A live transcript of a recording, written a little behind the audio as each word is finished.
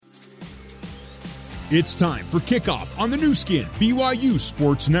It's time for kickoff on the new skin, BYU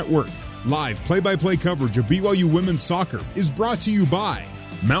Sports Network. Live play-by-play coverage of BYU women's soccer is brought to you by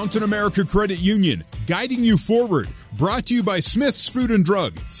Mountain America Credit Union, guiding you forward. Brought to you by Smith's Food and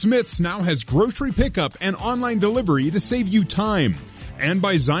Drug. Smith's now has grocery pickup and online delivery to save you time. And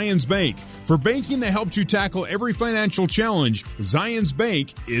by Zions Bank. For banking that helps you tackle every financial challenge, Zions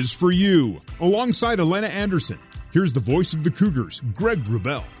Bank is for you. Alongside Elena Anderson, here's the voice of the Cougars, Greg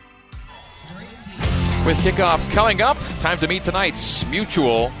Wrubell. With kickoff coming up, time to meet tonight's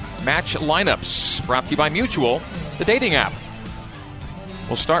Mutual match lineups. Brought to you by Mutual, the dating app.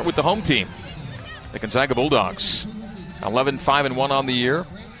 We'll start with the home team, the Gonzaga Bulldogs. 11-5-1 on the year,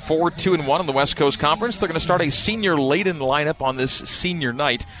 4-2-1 on the West Coast Conference. They're going to start a senior-laden lineup on this senior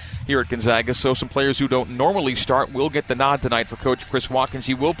night here at Gonzaga, so some players who don't normally start will get the nod tonight for Coach Chris Watkins.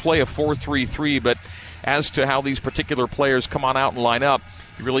 He will play a 4-3-3, but as to how these particular players come on out and line up,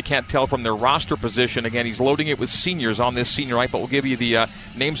 you really can't tell from their roster position. Again, he's loading it with seniors on this senior night, but we'll give you the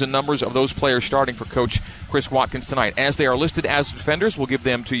names and numbers of those players starting for Coach Chris Watkins tonight. As they are listed as defenders, we'll give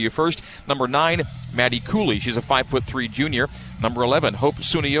them to you first. Number 9, Maddie Cooley. She's a 5'3" junior. Number 11, Hope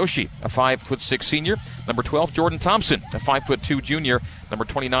Sunayoshi, a 5'6" senior. Number 12, Jordan Thompson, a 5'2" junior. Number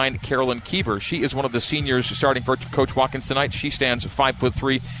 29, Carolyn Keever. She is one of the seniors starting for Coach Watkins tonight. She stands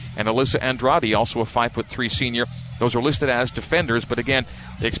 5'3", and Alyssa Andrade, also a 5'3" senior. Those are listed as defenders, but again,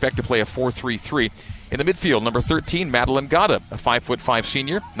 they expect to play a 4-3-3. In the midfield, number 13, Madeline Gata, a 5'5"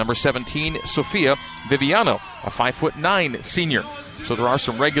 senior. Number 17, Sofia Viviano, a 5'9" senior. So there are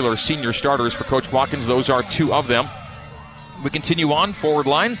some regular senior starters for Coach Watkins. Those are two of them. We continue on, forward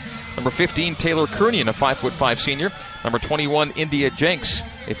line. Number 15, Taylor Kernian, a 5'5" senior. Number 21, India Jenks,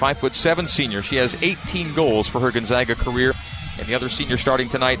 a 5'7" senior. She has 18 goals for her Gonzaga career. And the other senior starting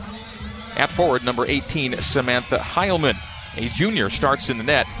tonight at forward, number 18, Samantha Heilman, a junior, starts in the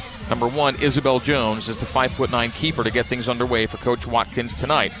net. Number 1, Isabel Jones is the 5'9" keeper to get things underway for Coach Watkins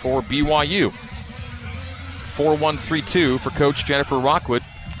tonight. For BYU, 4-1-3-2 for Coach Jennifer Rockwood.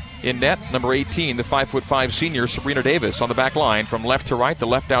 In net, number 18, the 5'5" senior, Sabrina Davis on the back line. From left to right, the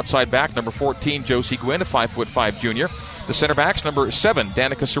left outside back, number 14, Josie Gwynn, a 5'5" junior. The center backs, number 7,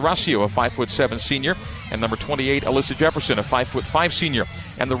 Danica Serasio, a 5'7" senior. And number 28, Alyssa Jefferson, a 5'5" senior.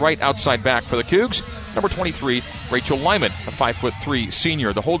 And the right outside back for the Cougs, number 23, Rachel Lyman, a 5'3"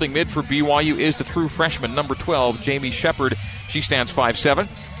 senior. The holding mid for BYU is the true freshman, number 12, Jamie Shepard. She stands 5'7".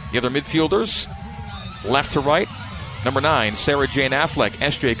 The other midfielders, left to right, number 9, Sarah Jane Affleck.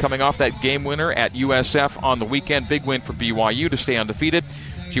 SJ coming off that game winner at USF on the weekend. Big win for BYU to stay undefeated.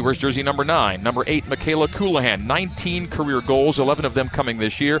 She wears jersey number 9. Number 8, Michaela Coulihan. 19 career goals, 11 of them coming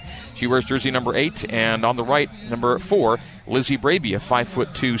this year. She wears jersey number 8. And on the right, number 4, Lizzie Braby, a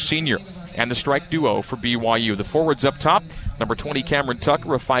 5'2" senior. And the strike duo for BYU. The forwards up top, number 20, Cameron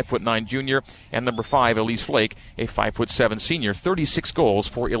Tucker, a 5'9" junior. And number 5, Elise Flake, a 5'7" senior. 36 goals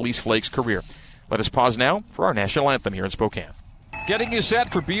for Elise Flake's career. Let us pause now for our national anthem here in Spokane. Getting you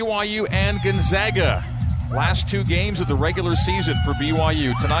set for BYU and Gonzaga. Last two games of the regular season for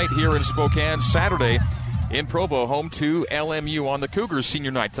BYU. Tonight here in Spokane, Saturday in Provo, home to LMU on the Cougars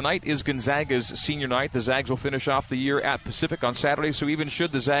senior night. Tonight is Gonzaga's senior night. The Zags will finish off the year at Pacific on Saturday, so even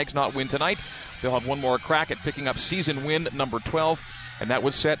should the Zags not win tonight, they'll have one more crack at picking up season win number 12, and that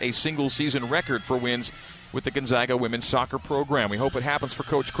would set a single season record for wins with the Gonzaga women's soccer program. We hope it happens for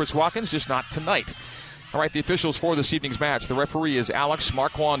Coach Chris Watkins, just not tonight. All right, the officials for this evening's match. The referee is Alex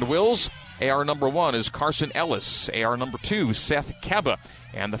Marquand Wills. AR number 1 is Carson Ellis. AR number 2, Seth Kaba.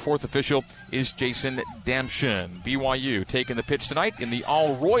 And the fourth official is Jason Damshin. BYU taking the pitch tonight in the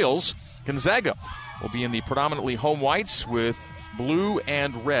All Royals. Gonzaga will be in the predominantly home whites with blue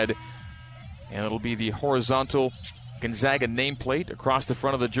and red. And it'll be the horizontal Gonzaga nameplate across the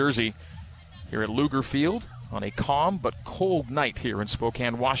front of the jersey here at Luger Field on a calm but cold night here in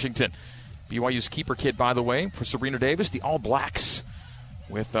Spokane, Washington. BYU's keeper kit, by the way, for Sabrina Davis, the All Blacks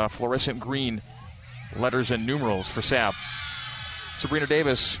with fluorescent green letters and numerals for Sab. Sabrina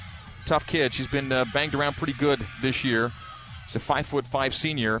Davis, tough kid. She's been banged around pretty good this year. She's a 5'5"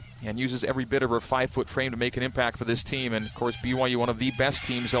 senior and uses every bit of her 5-foot frame to make an impact for this team. And, of course, BYU, one of the best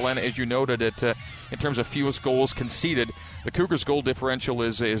teams, Elena, as you noted, in terms of fewest goals conceded. The Cougars' goal differential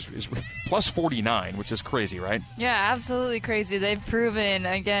is plus 49, which is crazy, right? Yeah, absolutely crazy. They've proven,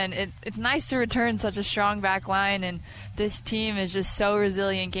 again, it's nice to return such a strong back line, and this team is just so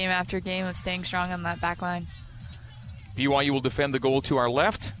resilient game after game of staying strong on that back line. BYU will defend the goal to our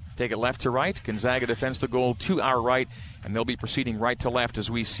left. Take it left to right. Gonzaga defends the goal to our right, and they'll be proceeding right to left as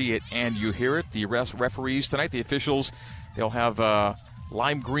we see it and you hear it. The referees tonight, the officials, they'll have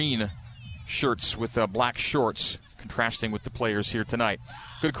lime green shirts with black shorts, contrasting with the players here tonight.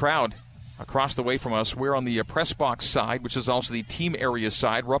 Good crowd across the way from us. We're on the press box side, which is also the team area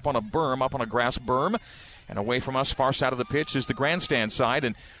side. We're up on a berm, up on a grass berm. And away from us, far side of the pitch, is the grandstand side.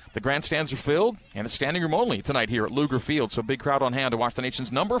 And the grandstands are filled, and it's standing room only tonight here at Luger Field. So big crowd on hand to watch the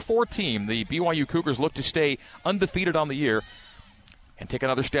nation's number 4 team. The BYU Cougars look to stay undefeated on the year and take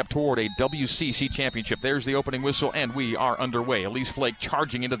another step toward a WCC championship. There's the opening whistle, and we are underway. Elise Flake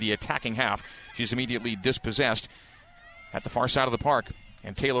charging into the attacking half. She's immediately dispossessed at the far side of the park.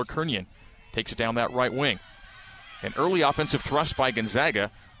 And Taylor Kernion takes it down that right wing. An early offensive thrust by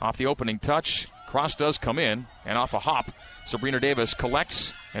Gonzaga off the opening touch. Cross does come in, and off a hop, Sabrina Davis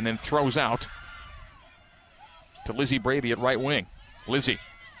collects and then throws out to Lizzie Braby at right wing. Lizzie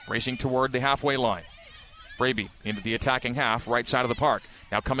racing toward the halfway line. Braby into the attacking half, right side of the park.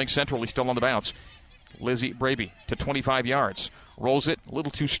 Now coming centrally, still on the bounce. Lizzie Braby to 25 yards. Rolls it a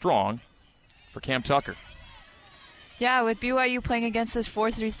little too strong for Cam Tucker. Yeah, with BYU playing against this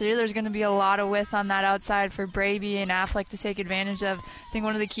 4-3-3, there's going to be a lot of width on that outside for Braby and Affleck to take advantage of. I think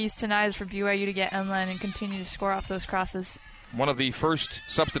one of the keys tonight is for BYU to get inline and continue to score off those crosses. One of the first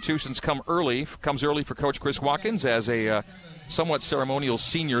substitutions comes early for Coach Chris Watkins as a somewhat ceremonial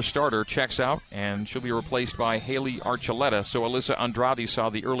senior starter checks out, and she'll be replaced by Haley Archuleta. So Alyssa Andrade saw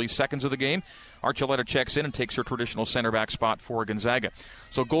the early seconds of the game. Archuleta checks in and takes her traditional center back spot for Gonzaga.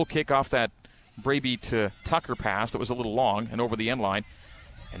 So goal kick off that Braby to Tucker pass that was a little long and over the end line.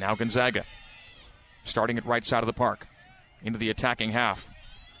 And now Gonzaga starting at right side of the park into the attacking half.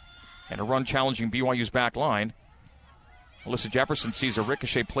 And a run challenging BYU's back line. Alyssa Jefferson sees a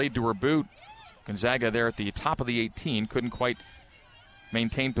ricochet played to her boot. Gonzaga there at the top of the 18 couldn't quite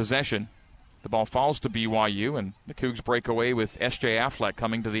maintain possession. The ball falls to BYU, and the Cougs break away with S.J. Affleck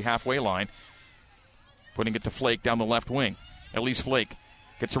coming to the halfway line, putting it to Flake down the left wing. Elise Flake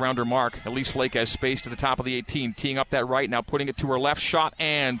gets around her mark. Elise Flake has space to the top of the 18, teeing up that right, now putting it to her left, shot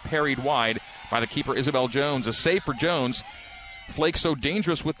and parried wide by the keeper Isabel Jones. A save for Jones. Flake so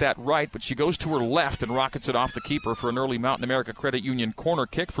dangerous with that right, but she goes to her left and rockets it off the keeper for an early Mountain America Credit Union corner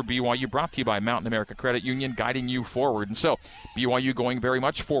kick for BYU, brought to you by Mountain America Credit Union, guiding you forward. And so BYU going very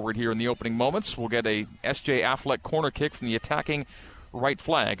much forward here in the opening moments. We'll get a S.J. Affleck corner kick from the attacking right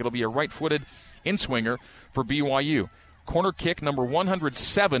flag. It'll be a right-footed in-swinger for BYU. Corner kick number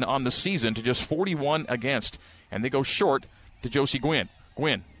 107 on the season to just 41 against. And they go short to Josie Gwynn.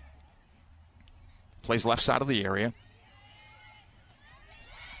 Gwynn plays left side of the area.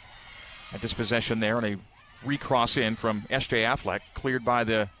 A dispossession there and a recross in from S.J. Affleck, cleared by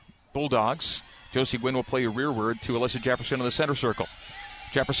the Bulldogs. Josie Gwynn will play a rearward to Alyssa Jefferson in the center circle.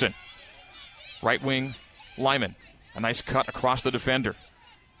 Jefferson, right wing, Lyman. A nice cut across the defender.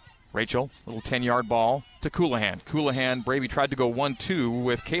 Rachel, little 10-yard ball to Coulihan. Coulihan, Braby tried to go 1-2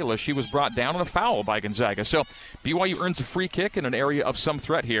 with Kayla. She was brought down on a foul by Gonzaga. So BYU earns a free kick in an area of some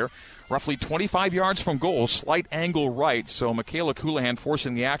threat here. Roughly 25 yards from goal, slight angle right. So Michaela Coulihan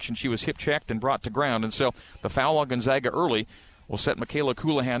forcing the action. She was hip-checked and brought to ground. And so the foul on Gonzaga early will set Michaela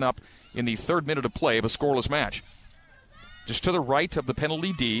Coulihan up in the third minute of play of a scoreless match. Just to the right of the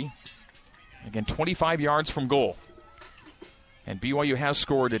penalty D. Again, 25 yards from goal. And BYU has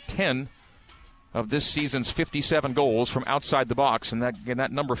scored at 10 of this season's 57 goals from outside the box. And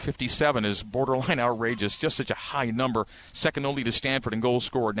that number 57 is borderline outrageous. Just such a high number, second only to Stanford in goals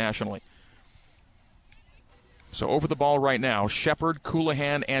scored nationally. So over the ball right now, Shepard,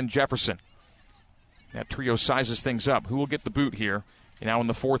 Coulihan, and Jefferson. That trio sizes things up. Who will get the boot here now in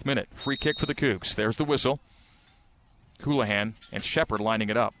the fourth minute? Free kick for the Cougs. There's the whistle. Coulihan and Shepard lining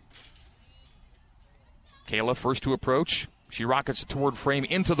it up. Kayla first to approach. She rockets it toward frame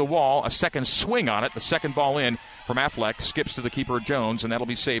into the wall. A second swing on it. The second ball in from Affleck. Skips to the keeper, Jones, and that'll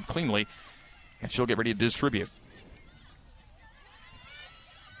be saved cleanly. And she'll get ready to distribute.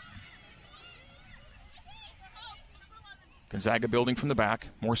 Gonzaga building from the back.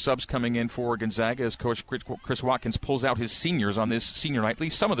 More subs coming in for Gonzaga as Coach Chris Watkins pulls out his seniors on this senior night. At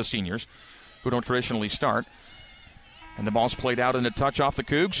least some of the seniors who don't traditionally start. And the ball's played out in a touch off the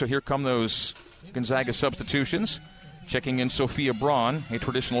Cougs. So here come those Gonzaga substitutions. Checking in Sophia Braun, a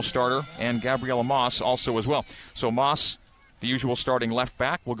traditional starter, and Gabriella Moss also as well. So Moss, the usual starting left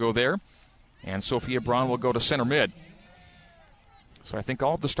back, will go there. And Sophia Braun will go to center mid. So I think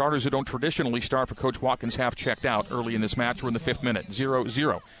all of the starters who don't traditionally start for Coach Watkins have checked out early in this match. We're in the fifth minute,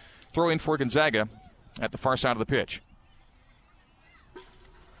 0-0. Throw in for Gonzaga at the far side of the pitch.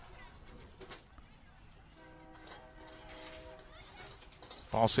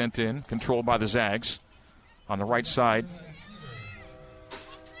 Ball sent in, controlled by the Zags. On the right side,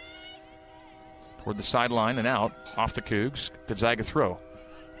 toward the sideline and out, off the Cougs. Gonzaga throw.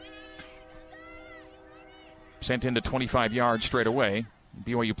 Sent into 25 yards straight away.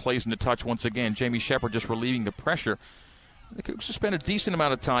 BYU plays into touch once again. Jamie Shepard just relieving the pressure. The Cougs have spent a decent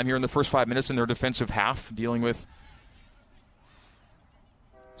amount of time here in the first 5 minutes in their defensive half, dealing with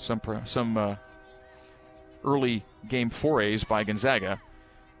some early game forays by Gonzaga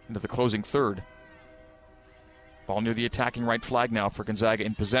into the closing third. Ball near the attacking right flag now for Gonzaga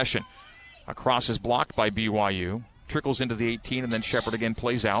in possession. A cross is blocked by BYU. Trickles into the 18, and then Shepard again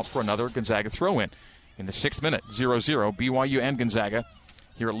plays out for another Gonzaga throw-in. In the 6th minute, 0-0, BYU and Gonzaga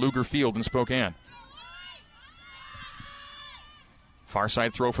here at Luger Field in Spokane. Far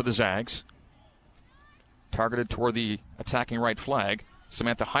side throw for the Zags. Targeted toward the attacking right flag.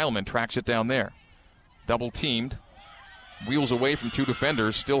 Samantha Heilman tracks it down there. Double teamed. Wheels away from two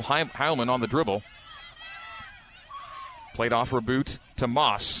defenders. Still Heilman on the dribble. Played off her boot to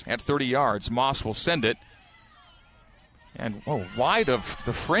Moss at 30 yards. Moss will send it. And wide of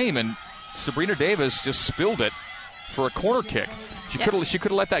the frame, and Sabrina Davis just spilled it for a corner kick. She could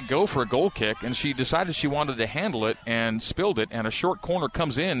have let that go for a goal kick, and she decided she wanted to handle it and spilled it, and a short corner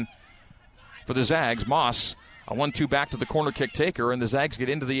comes in for the Zags. Moss, a 1-2 back to the corner kick taker, and the Zags get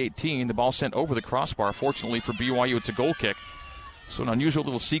into the 18. The ball sent over the crossbar. Fortunately for BYU, it's a goal kick. So an unusual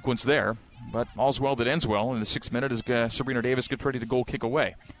little sequence there, but all's well that ends well. In the 6th minute, as Sabrina Davis gets ready to goal kick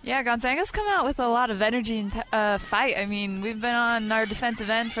away. Yeah, Gonzaga's come out with a lot of energy and fight. I mean, we've been on our defensive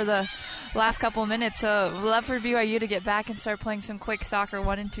end for the last couple of minutes, so we'd love for BYU to get back and start playing some quick soccer,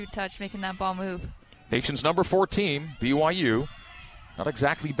 1 and 2 touch, making that ball move. Nation's number 14, BYU. Not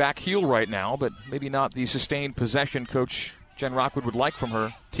exactly back heel right now, but maybe not the sustained possession Coach Jen Rockwood would like from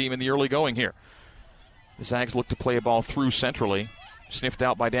her team in the early going here. The Zags look to play a ball through centrally. Sniffed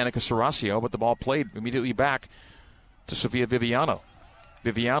out by Danica Serasio, but the ball played immediately back to Sofia Viviano.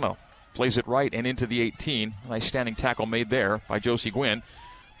 Viviano plays it right and into the 18. Nice standing tackle made there by Josie Gwynn,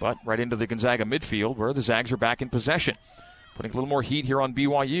 but right into the Gonzaga midfield where the Zags are back in possession. Putting a little more heat here on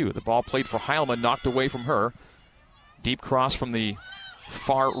BYU. The ball played for Heilman, knocked away from her. Deep cross from the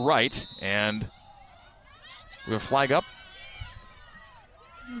far right, and we have a flag up.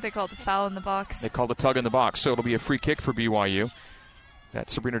 They called a foul in the box. They called a tug in the box, so it'll be a free kick for BYU. That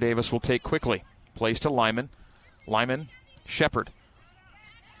Sabrina Davis will take quickly. Plays to Lyman. Lyman, Shepard.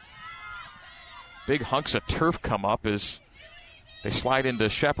 Big hunks of turf come up as they slide into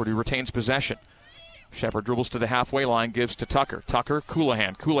Shepard, who retains possession. Shepard dribbles to the halfway line, gives to Tucker. Tucker,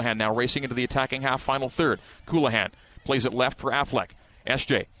 Coulihan. Coulihan now racing into the attacking half, final third. Coulihan plays it left for Affleck.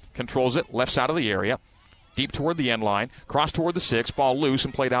 SJ controls it, left side of the area. Deep toward the end line. Cross toward the 6. Ball loose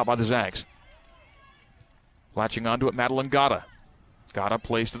and played out by the Zags. Latching onto it, Madeline Gata. Gata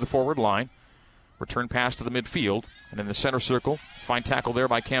plays to the forward line. Return pass to the midfield. And in the center circle, fine tackle there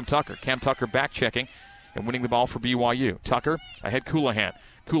by Cam Tucker. Cam Tucker back checking and winning the ball for BYU. Tucker ahead Coulihan.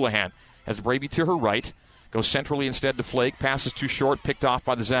 Coulihan has Braby to her right. Goes centrally instead to Flake. Passes too short. Picked off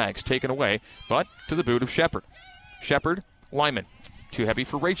by the Zags. Taken away, but to the boot of Shepard. Shepard, Lyman. Too heavy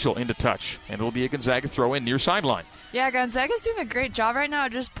for Rachel into touch. And it'll be a Gonzaga throw in near sideline. Yeah, Gonzaga's doing a great job right now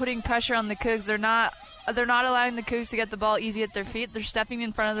just putting pressure on the Cougs. They're not allowing the Cougs to get the ball easy at their feet. They're stepping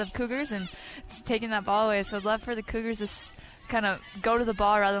in front of the Cougars and taking that ball away. So I'd love for the Cougars to kind of go to the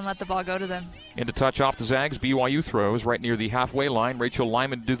ball rather than let the ball go to them. Into touch off the Zags. BYU throws right near the halfway line. Rachel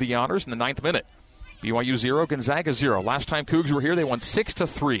Lyman do the honors in the 9th minute. BYU 0, Gonzaga 0. Last time Cougs were here, they won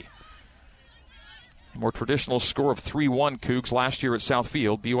 6-3. A more traditional score of 3-1 Cougs last year at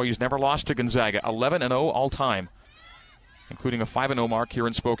Southfield. BYU's never lost to Gonzaga. 11-0 all time, including a 5-0 mark here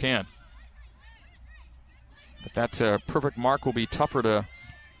in Spokane. But that perfect mark will be tougher to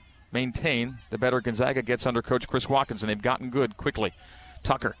maintain the better Gonzaga gets under Coach Chris Watkins, and they've gotten good quickly.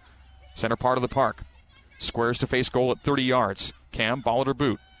 Tucker, center part of the park. Squares to face goal at 30 yards. Cam, ball at her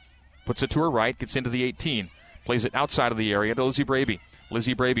boot. Puts it to her right, gets into the 18. Plays it outside of the area to Lizzie Braby.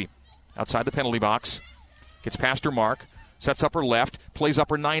 Lizzie Braby outside the penalty box. Gets past her mark. Sets up her left. Plays up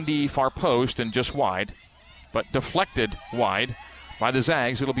her 90 far post and just wide. But deflected wide by the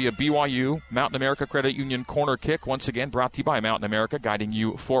Zags. It'll be a BYU Mountain America Credit Union corner kick. Once again brought to you by Mountain America, guiding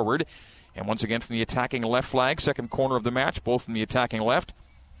you forward. And once again from the attacking left flag. Second corner of the match, both from the attacking left.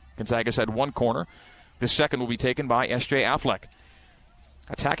 Gonzaga's had one corner. This second will be taken by S.J. Affleck.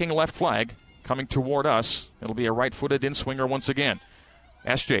 Attacking left flag coming toward us. It'll be a right-footed in-swinger once again.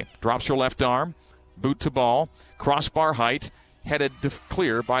 S.J. drops her left arm. Boot to ball. Crossbar height. Headed to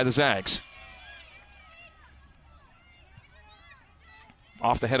clear by the Zags.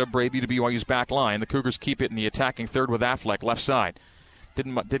 Off the head of Braby to BYU's back line. The Cougars keep it in the attacking third with Affleck left side.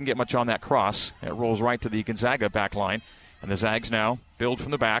 Didn't get much on that cross. It rolls right to the Gonzaga back line. And the Zags now build from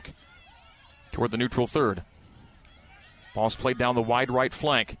the back toward the neutral third. Ball's played down the wide right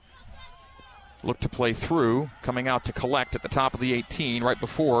flank. looked to play through, coming out to collect at the top of the 18 right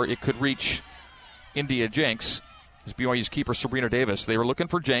before it could reach India Jenks. As BYU's keeper, Sabrina Davis. They were looking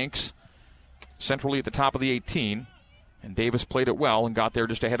for Jenks centrally at the top of the 18, and Davis played it well and got there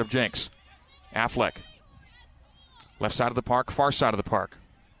just ahead of Jenks. Affleck. Left side of the park, far side of the park.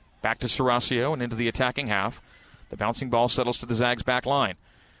 Back to Serasio and into the attacking half. The bouncing ball settles to the Zags back line.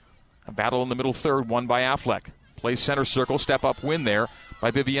 A battle in the middle third, won by Affleck. Plays center circle, step up win there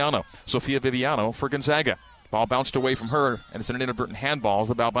by Viviano. Sofia Viviano for Gonzaga. Ball bounced away from her, and it's an inadvertent handball as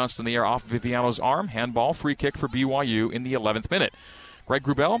the ball bounced in the air off Viviano's arm. Handball, free kick for BYU in the 11th minute. Greg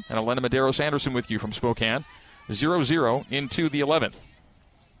Grubel and Elena Medeiros-Anderson with you from Spokane. 0-0 into the 11th.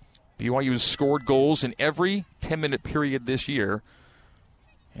 BYU has scored goals in every 10-minute period this year,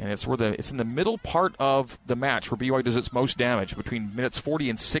 and it's in the middle part of the match where BYU does its most damage, between minutes 40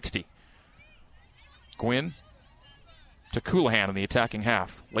 and 60. Gwynn to Coulihan in the attacking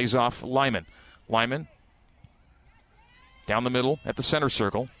half. Lays off Lyman. Lyman down the middle at the center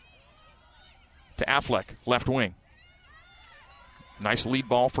circle to Affleck, left wing. Nice lead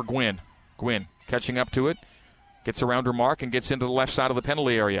ball for Gwynn. Gwynn catching up to it. Gets around her mark and gets into the left side of the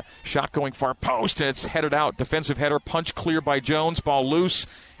penalty area. Shot going far post, and it's headed out. Defensive header, punch clear by Jones. Ball loose,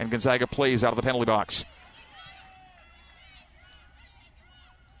 and Gonzaga plays out of the penalty box.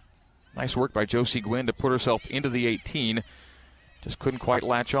 Nice work by Josie Gwynn to put herself into the 18. Just couldn't quite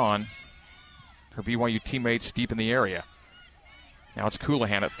latch on. Her BYU teammates deep in the area. Now it's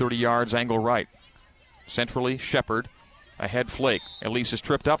Coulihan at 30 yards, angle right. Centrally, Shepard. Ahead, Flake. Elise is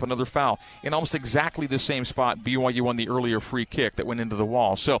tripped up, another foul. In almost exactly the same spot, BYU won the earlier free kick that went into the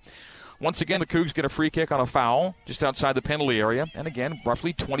wall. So, once again, the Cougs get a free kick on a foul just outside the penalty area. And again,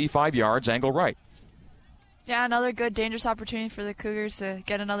 roughly 25 yards, angle right. Yeah, another good, dangerous opportunity for the Cougars to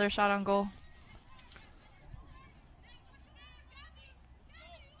get another shot on goal.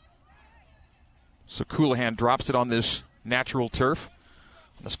 So Coulihan drops it on this natural turf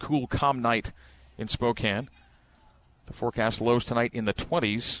on this cool, calm night in Spokane. The forecast lows tonight in the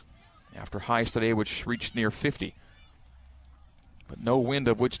 20s after highs today which reached near 50. But no wind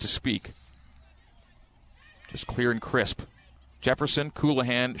of which to speak. Just clear and crisp. Jefferson,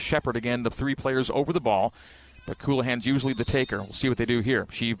 Coulihan, Shepard again, the three players over the ball. But Coulihan's usually the taker. We'll see what they do here.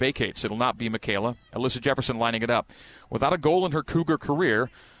 She vacates. It'll not be Michaela. Alyssa Jefferson lining it up. Without a goal in her Cougar career,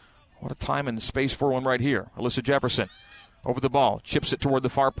 what a time and space for one right here. Alyssa Jefferson. Over the ball, chips it toward the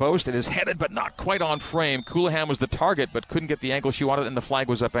far post. It is headed, but not quite on frame. Coulihan was the target, but couldn't get the angle she wanted, and the flag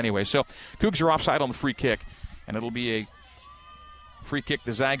was up anyway. So Cougs are offside on the free kick, and it'll be a free kick.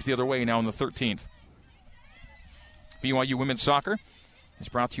 The Zags the other way now in the 13th. BYU Women's Soccer is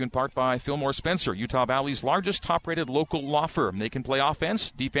brought to you in part by Fillmore Spencer, Utah Valley's largest top-rated local law firm. They can play offense,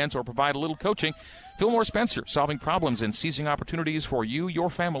 defense, or provide a little coaching. Fillmore Spencer, solving problems and seizing opportunities for you,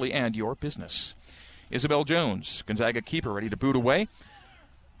 your family, and your business. Isabel Jones, Gonzaga keeper, ready to boot away.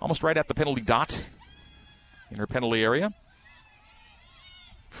 Almost right at the penalty dot in her penalty area.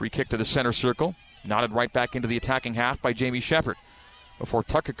 Free kick to the center circle. Knotted right back into the attacking half by Jamie Shepard. Before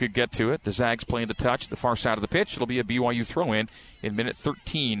Tucker could get to it, the Zags playing to touch the far side of the pitch. It'll be a BYU throw-in minute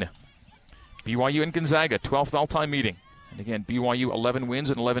 13. BYU and Gonzaga, 12th all-time meeting. And again, BYU 11 wins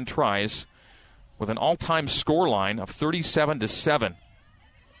and 11 tries with an all-time scoreline of 37-7.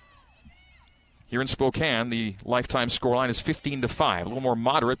 Here in Spokane, the lifetime scoreline is 15-5. A little more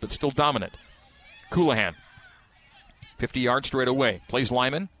moderate, but still dominant. Coulihan, 50 yards straight away. Plays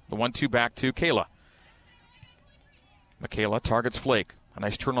Lyman, the 1-2 back to Kayla. Michaela targets Flake. A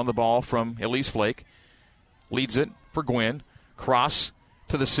nice turn on the ball from Elise Flake. Leads it for Gwynn. Cross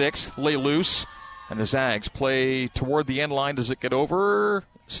to the 6, lay loose. And the Zags play toward the end line. Does it get over?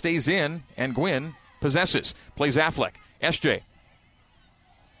 Stays in, and Gwynn possesses. Plays Affleck. SJ.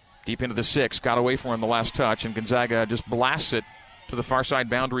 Deep into the 6, got away from her on the last touch, and Gonzaga just blasts it to the far side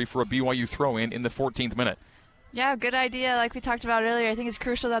boundary for a BYU throw-in in the 14th minute. Yeah, good idea. Like we talked about earlier, I think it's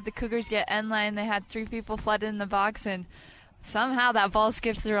crucial that the Cougars get end line. They had 3 people flooded in the box, and somehow that ball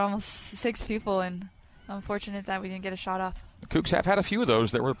skipped through almost 6 people, and unfortunate that we didn't get a shot off. The Cougs have had a few of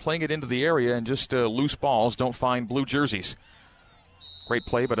those that were playing it into the area, and just loose balls don't find blue jerseys. Great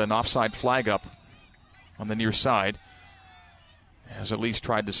play, but an offside flag up on the near side. As Elise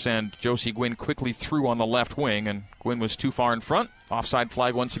tried to send Josie Gwynn quickly through on the left wing, and Gwynn was too far in front. Offside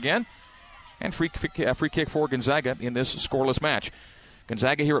flag once again. And free kick for Gonzaga in this scoreless match.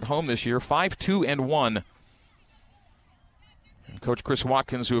 Gonzaga here at home this year, 5-2-1. And Coach Chris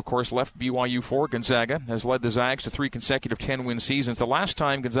Watkins, who of course left BYU for Gonzaga, has led the Zags to 3 consecutive 10-win seasons. The last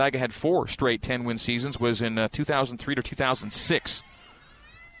time Gonzaga had 4 straight 10-win seasons was in 2003 to 2006.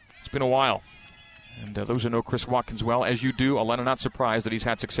 It's been a while. And those who know Chris Watkins well, as you do, Elena, not surprised that he's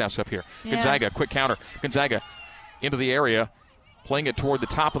had success up here. Yeah. Gonzaga, quick counter. Gonzaga into the area, playing it toward the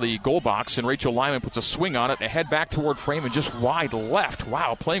top of the goal box, and Rachel Lyman puts a swing on it, a head back toward frame, and just wide left.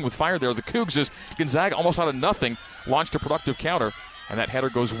 Wow, playing with fire there. The Cougs, as Gonzaga, almost out of nothing, launched a productive counter, and that header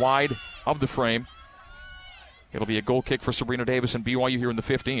goes wide of the frame. It'll be a goal kick for Sabrina Davis and BYU here in the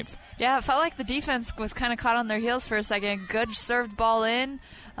 15th. Yeah, it felt like the defense was kind of caught on their heels for a second. Good served ball in.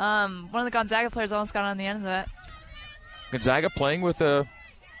 One of the Gonzaga players almost got on the end of that. Gonzaga playing with a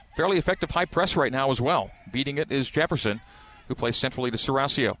fairly effective high press right now as well. Beating it is Jefferson, who plays centrally to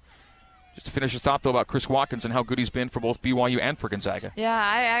Serasio. Just to finish your thought, though, about Chris Watkins and how good he's been for both BYU and for Gonzaga.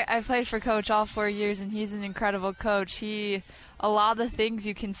 Yeah, I played for Coach all 4 years, and he's an incredible coach. A lot of the things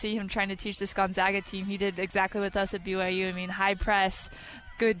you can see him trying to teach this Gonzaga team, he did exactly with us at BYU. I mean, high press,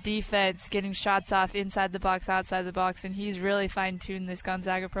 good defense, getting shots off inside the box, outside the box, and he's really fine-tuned this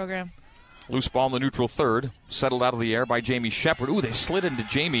Gonzaga program. Loose ball in the neutral third, settled out of the air by Jamie Shepard. Ooh, they slid into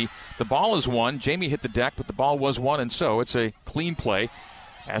Jamie. The ball is won. Jamie hit the deck, but the ball was won, and so it's a clean play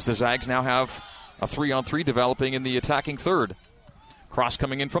as the Zags now have a 3-on-3 developing in the attacking third. Cross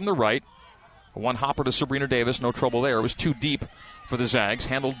coming in from the right. One hopper to Sabrina Davis, no trouble there. It was too deep for the Zags,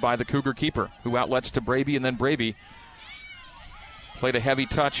 handled by the Cougar keeper, who outlets to Braby, and then Braby played a heavy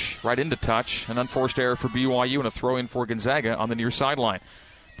touch, right into touch, an unforced error for BYU, and a throw-in for Gonzaga on the near sideline.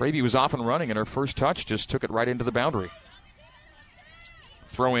 Braby was off and running, and her first touch just took it right into the boundary.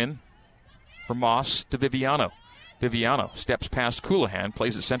 Throw-in for Moss to Viviano. Viviano steps past Coulihan,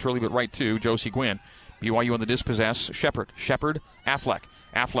 plays it centrally but right to Josie Gwynn. BYU on the dispossess. Shepard,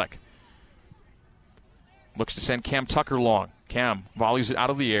 Affleck. Looks to send Cam Tucker long. Cam volleys it out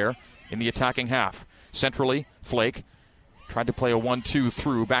of the air in the attacking half. Centrally, Flake tried to play a 1-2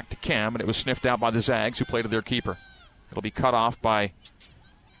 through back to Cam, and it was sniffed out by the Zags, who played to their keeper. It'll be cut off by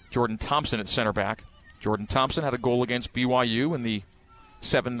Jordan Thompson at center back. Jordan Thompson had a goal against BYU in the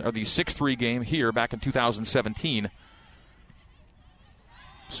 6-3 game here back in 2017.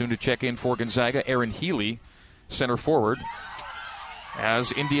 Soon to check in for Gonzaga, Aaron Healy, center forward,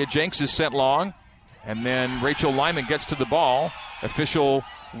 as India Jenks is sent long. And then Rachel Lyman gets to the ball. Official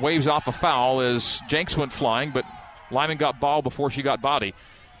waves off a foul as Jenks went flying, but Lyman got ball before she got body.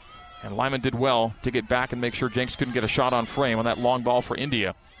 And Lyman did well to get back and make sure Jenks couldn't get a shot on frame on that long ball for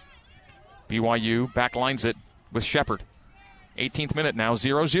India. BYU backlines it with Shepard. 18th minute now,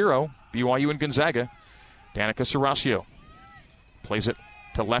 0-0. BYU and Gonzaga. Danica Serasio plays it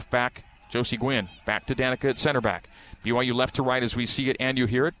to left back Josie Gwynn. Back to Danica at center back. BYU left to right as we see it and you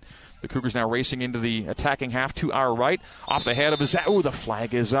hear it. The Cougars now racing into the attacking half to our right. Off the head of Zag. Ooh, the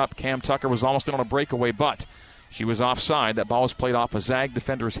flag is up. Cam Tucker was almost in on a breakaway, but she was offside. That ball was played off a Zag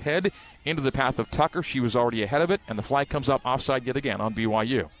defender's head into the path of Tucker. She was already ahead of it, and the flag comes up offside yet again on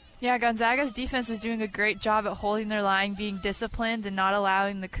BYU. Yeah, Gonzaga's defense is doing a great job at holding their line, being disciplined, and not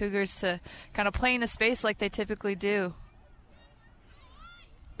allowing the Cougars to kind of play in a space like they typically do.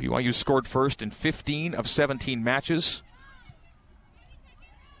 BYU scored first in 15 of 17 matches.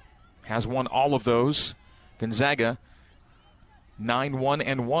 Has won all of those. Gonzaga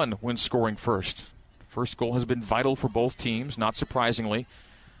 9-1-1 when scoring first. First goal has been vital for both teams, not surprisingly.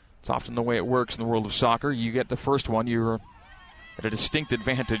 It's often the way it works in the world of soccer. You get the first one, you're at a distinct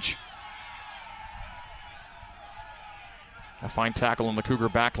advantage. A fine tackle on the Cougar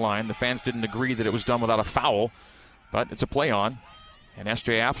back line. The fans didn't agree that it was done without a foul, but it's a play on. And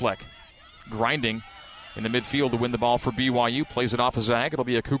S.J. Affleck grinding in the midfield to win the ball for BYU. Plays it off a Zag. It'll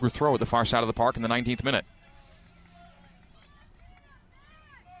be a Cougar throw at the far side of the park in the 19th minute.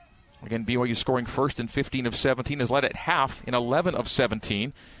 Again, BYU scoring first in 15 of 17, has led at half in 11 of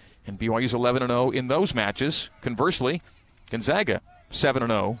 17. And BYU's 11-0 in those matches. Conversely, Gonzaga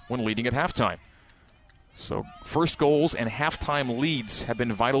 7-0 when leading at halftime. So first goals and halftime leads have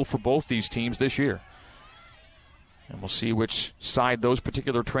been vital for both these teams this year. And we'll see which side those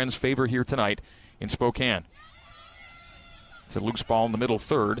particular trends favor here tonight in Spokane. It's a loose ball in the middle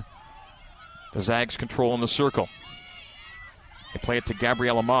third. The Zags control in the circle. They play it to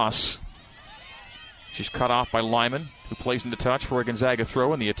Gabriella Moss. She's cut off by Lyman, who plays into touch for a Gonzaga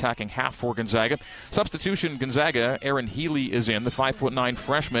throw in the attacking half for Gonzaga. Substitution Gonzaga, Aaron Healy is in, the 5'9"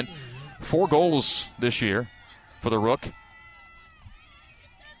 freshman. 4 goals this year for the Rook.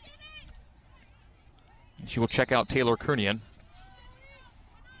 She will check out Taylor Kernian,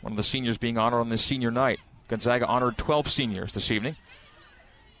 one of the seniors being honored on this senior night. Gonzaga honored 12 seniors this evening.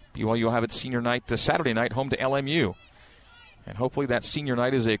 BYU will have its senior night Saturday night, home to LMU. And hopefully that senior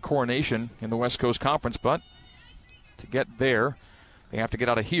night is a coronation in the West Coast Conference, but to get there, they have to get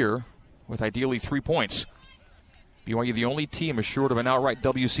out of here with ideally 3 points. BYU the only team assured of an outright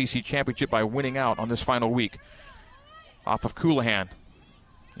WCC championship by winning out on this final week. Off of Coulihan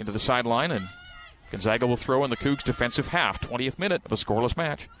into the sideline, and Gonzaga will throw in the Cougs' defensive half. 20th minute of a scoreless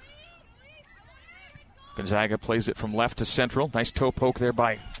match. Gonzaga plays it from left to central. Nice toe poke there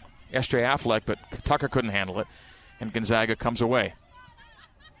by S.J. Affleck, but Tucker couldn't handle it, and Gonzaga comes away.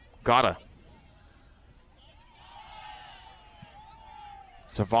 Gata.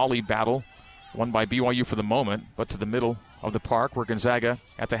 It's a volley battle won by BYU for the moment, but to the middle of the park where Gonzaga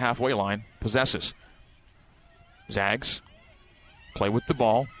at the halfway line possesses. Zags play with the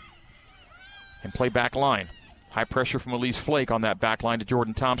ball and play back line. High pressure from Elise Flake on that back line to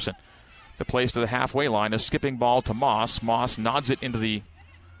Jordan Thompson. The plays to the halfway line, a skipping ball to Moss. Moss nods it into the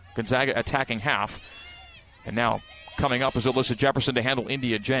Gonzaga attacking half. And now coming up is Alyssa Jefferson to handle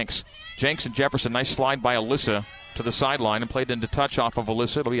India Jenks. Jenks and Jefferson, nice slide by Alyssa to the sideline and played into touch off of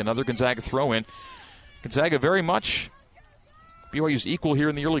Alyssa. It'll be another Gonzaga throw in. Gonzaga very much BYU's equal here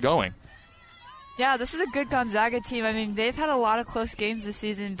in the early going. Yeah, this is a good Gonzaga team. I mean, they've had a lot of close games this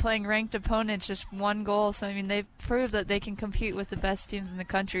season, playing ranked opponents, just one goal. So, I mean, they've proved that they can compete with the best teams in the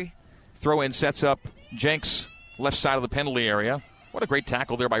country. Throw-in sets up Jenks left side of the penalty area. What a great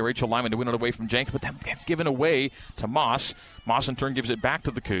tackle there by Rachel Lyman to win it away from Jenks, but that gets given away to Moss. Moss, in turn, gives it back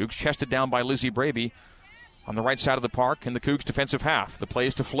to the Cougs. Chested down by Lizzie Braby on the right side of the park in the Cougs' defensive half. The play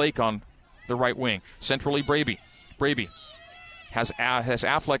is to Flake on the right wing. Centrally, Braby. Braby has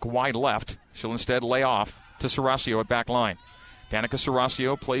Affleck wide left. She'll instead lay off to Serasio at back line. Danica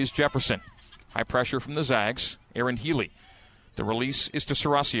Serasio plays Jefferson. High pressure from the Zags. Aaron Healy. The release is to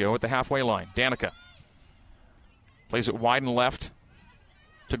Serasio at the halfway line. Danica plays it wide and left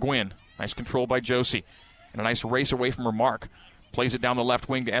to Gwynn. Nice control by Josie. And a nice race away from her mark. Plays it down the left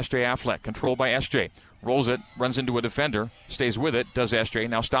wing to S.J. Affleck. Controlled by S.J. Rolls it, runs into a defender. Stays with it, does S.J.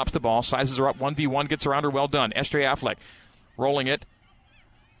 Now stops the ball, sizes her up 1v1, gets around her, well done. S.J. Affleck rolling it.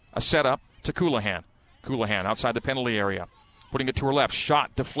 A setup to Coulihan. Coulihan outside the penalty area. Putting it to her left.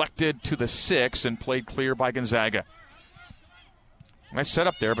 Shot deflected to the 6 and played clear by Gonzaga. Nice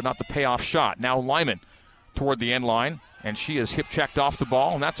setup there, but not the payoff shot. Now Lyman toward the end line, and she is hip-checked off the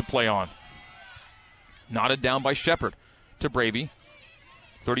ball, and that's a play on. Knotted down by Shepard to Braby.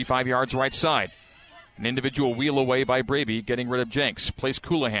 35 yards right side. An individual wheel away by Braby, getting rid of Jenks. Plays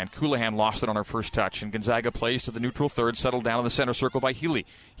Coulihan. Coulihan lost it on her first touch, and Gonzaga plays to the neutral third, settled down in the center circle by Healy.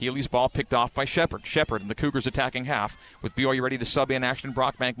 Healy's ball picked off by Shepard. Shepard and the Cougars attacking half, with BYU ready to sub in Ashton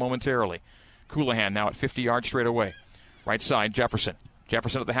Brockbank momentarily. Coulihan now at 50 yards straight away. Right side, Jefferson.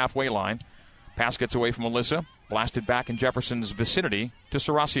 Jefferson at the halfway line. Pass gets away from Alyssa. Blasted back in Jefferson's vicinity to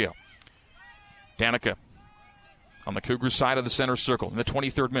Serasio. Danica on the Cougars' side of the center circle in the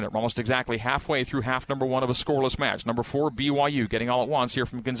 23rd minute. We're almost exactly halfway through half number 1 of a scoreless match. Number 4, BYU, getting all at once here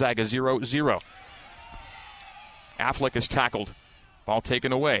from Gonzaga, 0-0. Affleck is tackled. Ball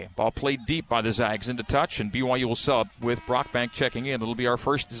taken away. Ball played deep by the Zags into touch, and BYU will sub with Brockbank checking in. It'll be our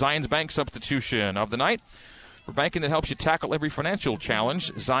first Zions Bank substitution of the night. For banking that helps you tackle every financial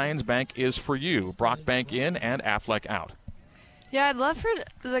challenge, Zions Bank is for you. Brockbank in and Affleck out. Yeah, I'd love for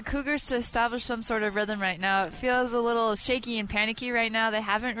the Cougars to establish some sort of rhythm right now. It feels a little shaky and panicky right now. They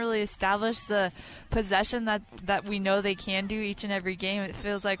haven't really established the possession that we know they can do each and every game. It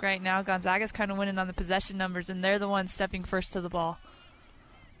feels like right now Gonzaga's kind of winning on the possession numbers, and they're the ones stepping first to the ball.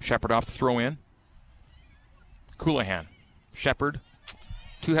 Shepard off the throw in. Coulihan. Shepard,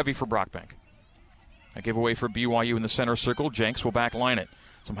 too heavy for Brockbank. A giveaway for BYU in the center circle. Jenks will backline it.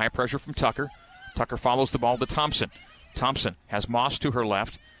 Some high pressure from Tucker. Tucker follows the ball to Thompson. Thompson has Moss to her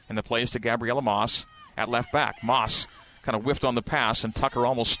left, and the play is to Gabriella Moss at left back. Moss kind of whiffed on the pass, and Tucker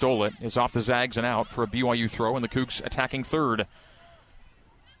almost stole it. It's off the Zags and out for a BYU throw, and the Cougs attacking third.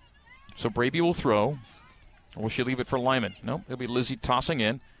 So Braby will throw. Or will she leave it for Lyman? Nope, it'll be Lizzie tossing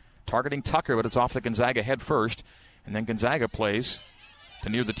in, targeting Tucker, but it's off the Gonzaga head first. And then Gonzaga plays to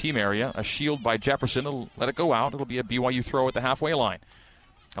near the team area. A shield by Jefferson. It'll let it go out. It'll be a BYU throw at the halfway line.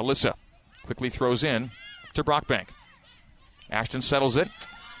 Alyssa quickly throws in to Brockbank. Ashton settles it.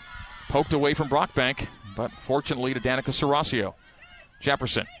 Poked away from Brockbank, but fortunately to Danica Serasio.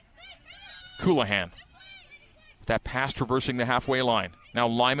 Jefferson. Coulihan. That pass traversing the halfway line. Now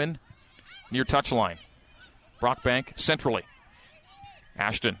Lyman near touchline. Brockbank centrally.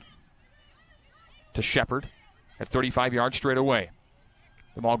 Ashton to Shepard at 35 yards straight away.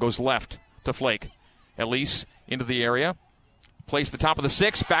 The ball goes left to Flake. Elise into the area. Plays the top of the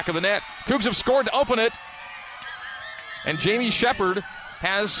 6, back of the net. Cougs have scored to open it. And Jamie Shepard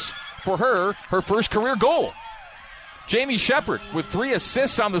has, for her first career goal. Jamie Shepard, with 3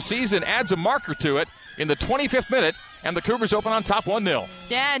 assists on the season, adds a marker to it in the 25th minute and the Cougars open on top 1-0.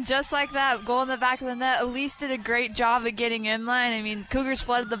 Yeah, and just like that, goal in the back of the net. Elise did a great job at getting in line. I mean, Cougars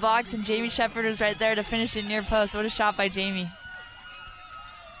flooded the box, and Jamie Shepard was right there to finish it near post. What a shot by Jamie.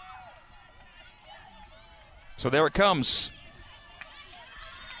 So there it comes.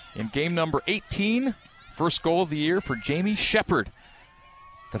 In game number 18, first goal of the year for Jamie Shepard,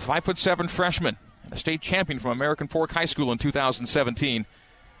 the 5'7" freshman, and a state champion from American Fork High School in 2017.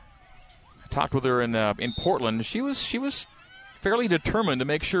 I talked with her in Portland. She was fairly determined to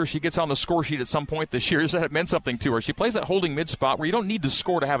make sure she gets on the score sheet at some point this year. That it meant something to her. She plays that holding mid spot where you don't need to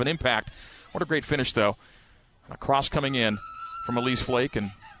score to have an impact. What a great finish, though. A cross coming in from Elise Flake,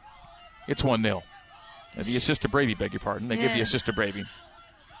 and it's 1-0. The assist to Bravey, beg your pardon. They give the assist to Bravey.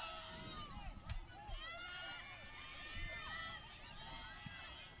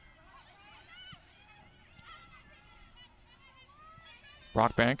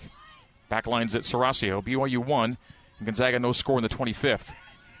 Brockbank backlines at Serasio. BYU 1, and Gonzaga no score in the 25th.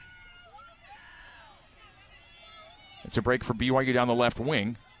 It's a break for BYU down the left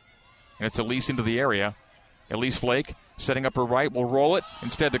wing, and it's Elise into the area. Elise Flake setting up her right, will roll it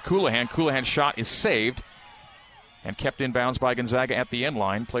instead to Coulihan. Coulihan's shot is saved and kept in bounds by Gonzaga at the end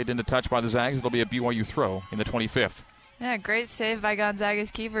line. Played into touch by the Zags. It'll be a BYU throw in the 25th. Yeah, great save by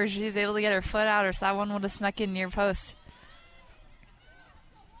Gonzaga's keeper. She was able to get her foot out, or so that one would have snuck in near post.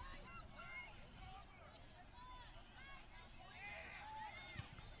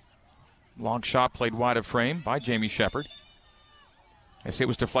 Long shot played wide of frame by Jamie Shepard. As it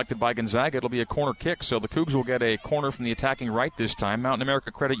was deflected by Gonzaga, it'll be a corner kick, so the Cougs will get a corner from the attacking right this time. Mountain America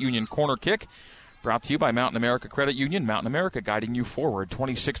Credit Union corner kick, brought to you by Mountain America Credit Union. Mountain America guiding you forward.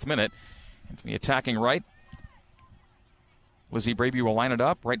 26th minute. And from the attacking right, Lizzie Bravey will line it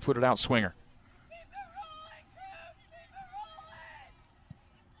up, right-footed out swinger.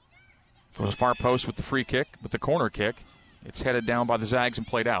 Goes far post with the free kick, with the corner kick. It's headed down by the Zags and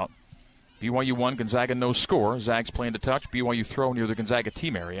played out. BYU 1, Gonzaga no score. Zags playing to touch. BYU throw near the Gonzaga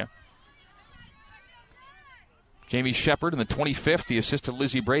team area. Jamie Shepard in the 25th, the assist to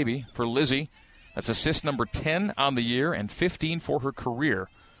Lizzie Bravey. For Lizzie, that's assist number 10 on the year and 15 for her career.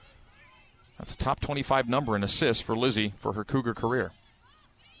 That's a top 25 number in assists for Lizzie for her Cougar career.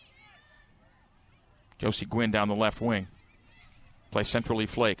 Josie Gwynn down the left wing. Play centrally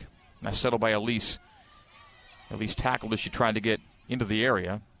Flake. That's settled by Elise. Elise tackled as she tried to get into the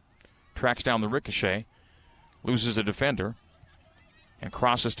area. Tracks down the ricochet, loses a defender, and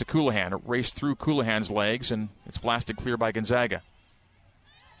crosses to Coulihan. It raced through Coulihan's legs, and it's blasted clear by Gonzaga.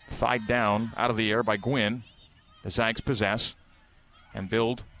 Thied down out of the air by Gwynn. The Zags possess and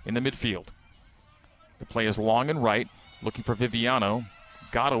build in the midfield. The play is long and right, looking for Viviano.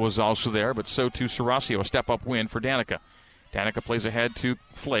 Gatto was also there, but so too Serasio. A step-up win for Danica. Danica plays ahead to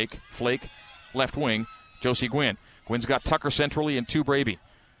Flake. Flake, left wing, Josie Gwynn. Gwynn's got Tucker centrally and to Bravey.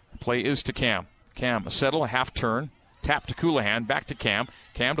 The play is to Cam. Cam, a settle, a half turn. Tap to Coulihan, back to Cam.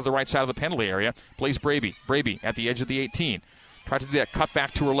 Cam to the right side of the penalty area. Plays Bravey. Bravey at the edge of the 18. Tried to do that cut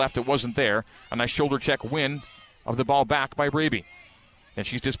back to her left. It wasn't there. A nice shoulder check win of the ball back by Bravey. Then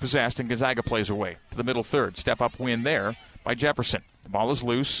she's dispossessed, and Gonzaga plays away to the middle third. Step-up win there by Jefferson. The ball is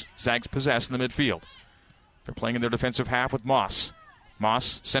loose. Zags possess in the midfield. They're playing in their defensive half with Moss.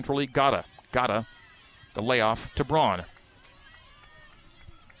 Moss centrally, Gata. Gata, the layoff to Braun.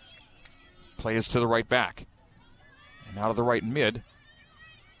 Play is to the right back. And out of the right mid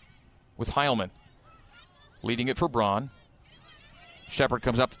with Heilman. Leading it for Braun. Shepard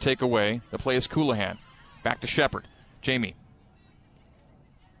comes up to take away. The play is Coulihan. Back to Shepard. Jamie.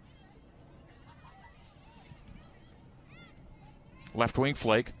 Left wing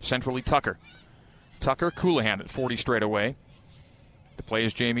Flake. Centrally Tucker. Tucker, Coulihan at 40 straight away. The play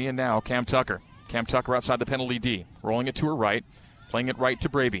is Jamie, and now Cam Tucker. Cam Tucker outside the penalty D. Rolling it to her right. Playing it right to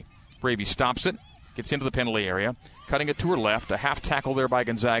Bravey. Bravey stops it. Gets into the penalty area. Cutting it to her left. A half tackle there by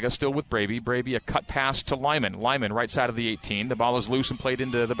Gonzaga. Still with Bravey. Bravey a cut pass to Lyman. Lyman right side of the 18. The ball is loose and played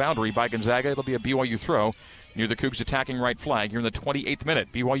into the boundary by Gonzaga. It'll be a BYU throw near the Cougs' attacking right flag here in the 28th minute.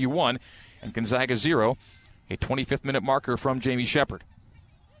 BYU 1 and Gonzaga 0. A 25th minute marker from Jamie Shepard.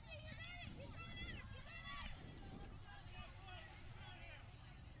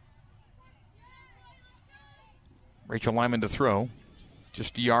 Rachel Lyman to throw.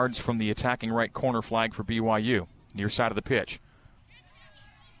 Just yards from the attacking right corner flag for BYU. Near side of the pitch.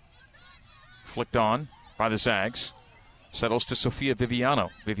 Flicked on by the Zags. Settles to Sophia Viviano.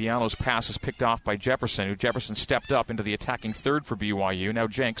 Viviano's pass is picked off by Jefferson, who Jefferson stepped up into the attacking third for BYU. Now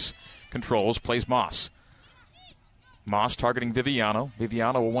Jenks controls, plays Moss. Moss targeting Viviano.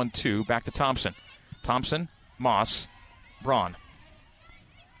 Viviano a 1-2. Back to Thompson. Thompson, Moss, Braun.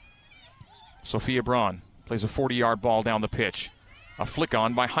 Sophia Braun Plays a 40-yard ball down the pitch. A flick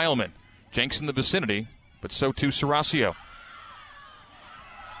on by Heilman. Jenks in the vicinity, but so too Saracio.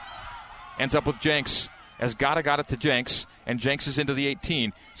 Ends up with Jenks as Gata got it to Jenks, and Jenks is into the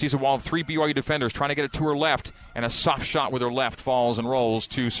 18. Sees a wall of 3 BYU defenders trying to get it to her left, and a soft shot with her left falls and rolls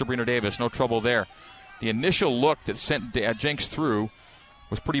to Sabrina Davis. No trouble there. The initial look that sent Jenks through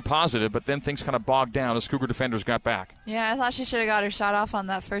was pretty positive, but then things kind of bogged down as Cougar defenders got back. Yeah, I thought she should have got her shot off on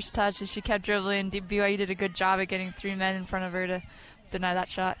that first touch as she kept dribbling. BYU did a good job at getting 3 men in front of her to deny that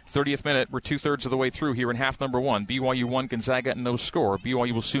shot. 30th minute, we're 2/3 of the way through here in half number 1. BYU 1, Gonzaga no score.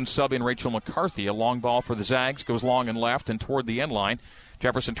 BYU will soon sub in Rachel McCarthy. A long ball for the Zags, goes long and left and toward the end line.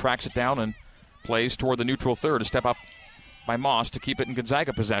 Jefferson tracks it down and plays toward the neutral third. A step up by Moss to keep it in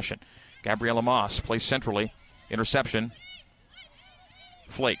Gonzaga possession. Gabriella Moss plays centrally. Interception.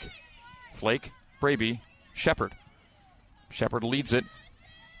 Flake, Braby, Shepard. Shepard leads it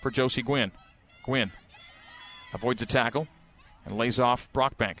for Josie Gwynn. Gwynn avoids a tackle and lays off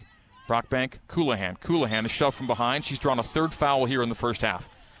Brockbank. Coulihan. Coulihan is shoved from behind. She's drawn a 3rd foul here in the first half.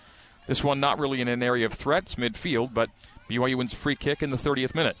 This one not really in an area of threat. It's midfield, but BYU wins a free kick in the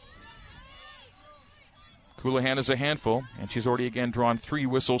 30th minute. Coulihan is a handful, and she's already again drawn 3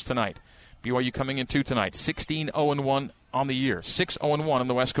 whistles tonight. BYU coming in 2 tonight. 16-0-1 on the year. 6-0-1 in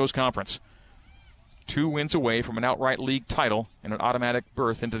the West Coast Conference. 2 wins away from an outright league title and an automatic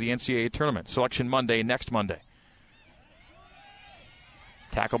berth into the NCAA tournament. Selection Monday, next Monday.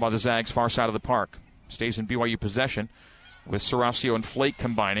 Tackle by the Zags, far side of the park. Stays in BYU possession with Saracio and Flake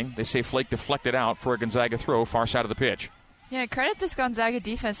combining. They say Flake deflected out for a Gonzaga throw, far side of the pitch. Yeah, credit this Gonzaga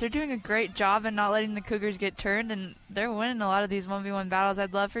defense. They're doing a great job in not letting the Cougars get turned, and they're winning a lot of these 1v1 battles.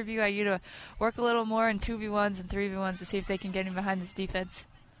 I'd love for BYU to work a little more in 2v1s and 3v1s to see if they can get in behind this defense.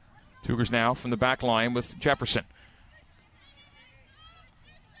 Cougars now from the back line with Jefferson.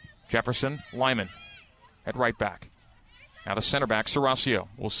 Lyman at right back. Now to center back, Saracio.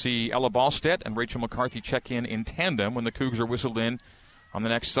 We'll see Ella Ballstedt and Rachel McCarthy check in tandem when the Cougars are whistled in on the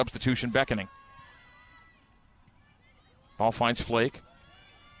next substitution beckoning. Ball finds Flake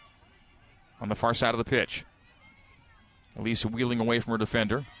on the far side of the pitch. Elisa wheeling away from her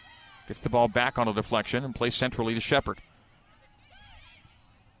defender. Gets the ball back on a deflection and plays centrally to Shepard.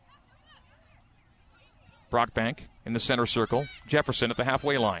 Brockbank in the center circle. Jefferson at the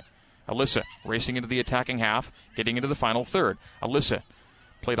halfway line. Alyssa racing into the attacking half, getting into the final third. Alyssa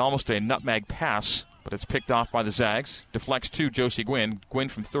played almost a nutmeg pass, but it's picked off by the Zags. Deflects to Josie Gwynn. Gwynn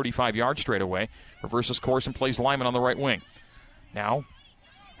from 35 yards straight away. Reverses course and plays Lyman on the right wing. Now,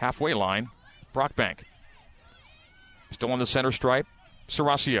 halfway line, Brockbank. Still on the center stripe,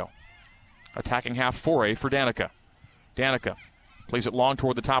 Saracio. Attacking half foray for Danica. Danica plays it long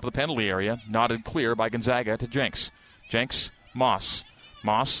toward the top of the penalty area. Nodded clear by Gonzaga to Jenks. Jenks, Moss.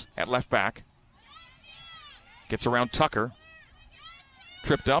 Moss at left back. Gets around Tucker.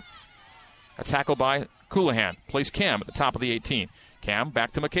 Tripped up. A tackle by Coulihan. Plays Cam at the top of the 18. Cam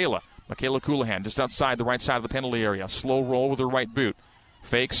back to Michaela. Michaela Coulihan just outside the right side of the penalty area. Slow roll with her right boot.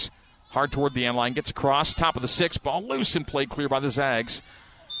 Fakes. Hard toward the end line. Gets across. Top of the 6. Ball loose and played clear by the Zags.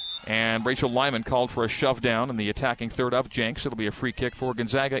 And Rachel Lyman called for a shove down in the attacking third of Jenks. It'll be a free kick for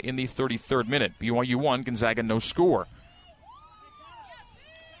Gonzaga in the 33rd minute. BYU 1, Gonzaga no score.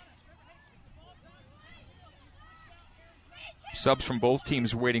 Subs from both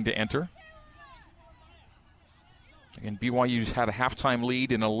teams waiting to enter. Again, BYU's had a halftime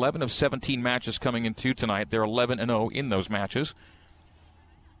lead in 11 of 17 matches coming into tonight. They're 11-0 in those matches.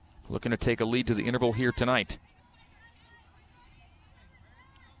 Looking to take a lead to the interval here tonight.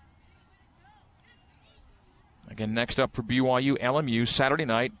 Again, next up for BYU, LMU, Saturday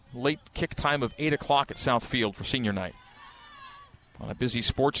night. Late kick time of 8 o'clock at Southfield for senior night. On a busy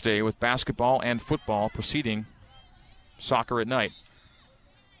sports day with basketball and football preceding soccer at night.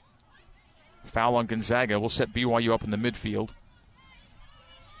 Foul on Gonzaga will set BYU up in the midfield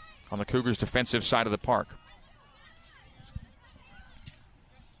on the Cougars' defensive side of the park.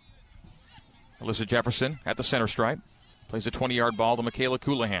 Alyssa Jefferson at the center stripe. Plays a 20-yard ball to Michaela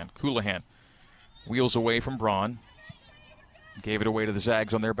Coulihan. Coulihan wheels away from Braun. Gave it away to the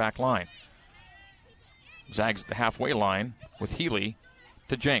Zags on their back line. Zags at the halfway line with Healy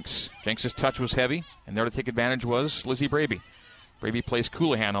to Jenks. Jenks' touch was heavy, and there to take advantage was Lizzie Braby. Braby plays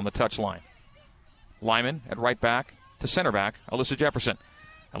Coulihan on the touch line. Lyman at right back to center back, Alyssa Jefferson.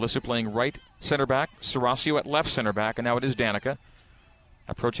 Alyssa playing right center back, Saracio at left center back, and now it is Danica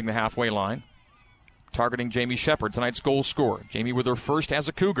approaching the halfway line. Targeting Jamie Shepard, tonight's goal scorer. Jamie with her first as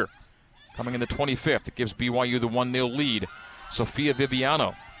a Cougar. Coming in the 25th, it gives BYU the 1-0 lead. Sophia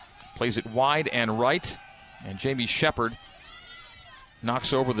Viviano plays it wide and right, and Jamie Shepard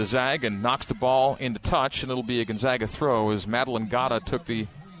knocks over the zag and knocks the ball into touch, and it'll be a Gonzaga throw as Madeline Gata took the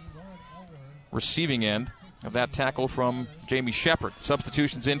receiving end of that tackle from Jamie Shepard.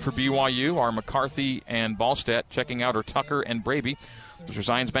 Substitutions in for BYU are McCarthy and Ballstedt. Checking out are Tucker and Braby. Those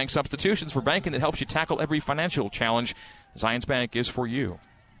are Zions Bank substitutions for banking that helps you tackle every financial challenge. Zions Bank is for you.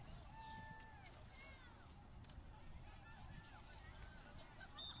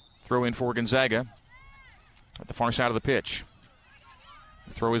 Throw in for Gonzaga at the far side of the pitch.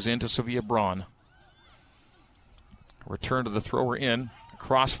 The throw is in to Sevilla Braun. Return to the thrower in.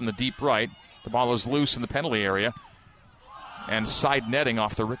 Across from the deep right. The ball is loose in the penalty area. And side netting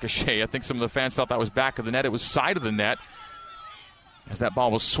off the ricochet. I think some of the fans thought that was back of the net. It was side of the net. As that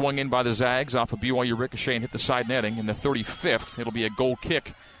ball was swung in by the Zags off a BYU ricochet and hit the side netting. In the 35th, it'll be a goal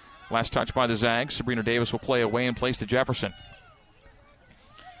kick. Last touch by the Zags. Sabrina Davis will play away in place to Jefferson.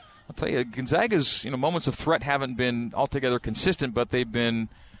 I'll tell you, Gonzaga's moments of threat haven't been altogether consistent, but they've been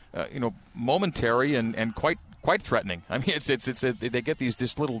momentary and quite threatening. I mean, they get these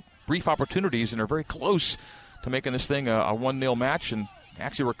just little brief opportunities and are very close to making this thing a 1-0 match, and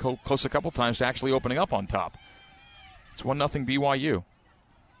actually were close a couple times to actually opening up on top. It's 1-0 BYU.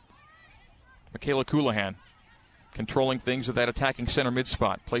 Michaela Coulihan controlling things at that attacking center mid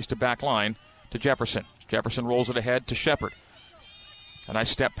spot. Placed to back line to Jefferson. Jefferson rolls it ahead to Shepard. A nice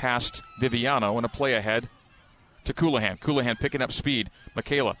step past Viviano and a play ahead to Coulihan. Coulihan picking up speed.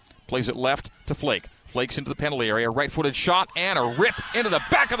 Michaela plays it left to Flake. Flake's into the penalty area. Right-footed shot and a rip into the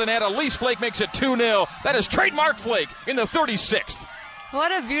back of the net. Elise Flake makes it 2-0. That is trademark Flake in the 36th. What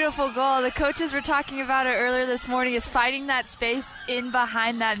a beautiful goal. The coaches were talking about it earlier this morning, is finding that space in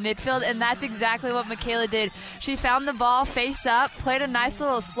behind that midfield, and that's exactly what Michaela did. She found the ball face up, played a nice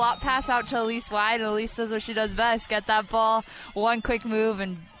little slot pass out to Elise wide, and Elise does what she does best, get that ball, one quick move,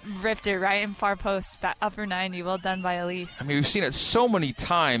 and ripped it right in far post, upper 90. Well done by Elise. I mean, we've seen it so many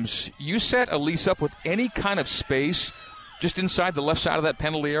times. You set Elise up with any kind of space just inside the left side of that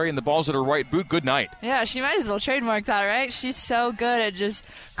penalty area, and the ball's at her right boot. Good night. Yeah, she might as well trademark that, right? She's so good at just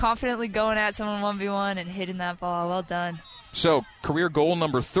confidently going at someone 1v1 and hitting that ball. Well done. So, career goal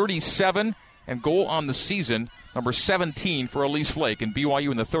number 37 and goal on the season, number 17 for Elise Flake. And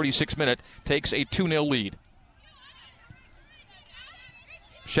BYU in the 36th minute takes a 2-0 lead.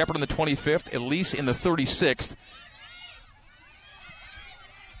 Shepard in the 25th, Elise in the 36th.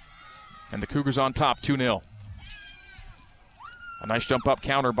 And the Cougars on top, 2-0. A nice jump-up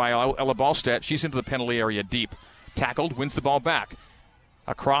counter by Ella Ballstedt. She's into the penalty area deep. Tackled, wins the ball back.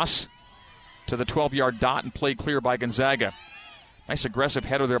 Across to the 12-yard dot and played clear by Gonzaga. Nice aggressive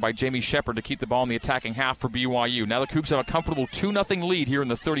header there by Jamie Shepard to keep the ball in the attacking half for BYU. Now the Cougs have a comfortable 2-0 lead here in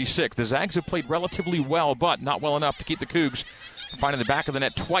the 36th. The Zags have played relatively well, but not well enough to keep the Cougs from finding the back of the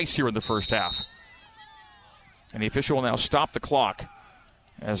net twice here in the first half. And the official will now stop the clock,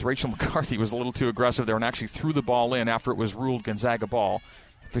 as Rachel McCarthy was a little too aggressive there and actually threw the ball in after it was ruled Gonzaga ball.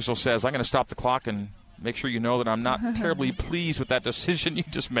 The official says, I'm going to stop the clock and make sure you know that I'm not terribly pleased with that decision you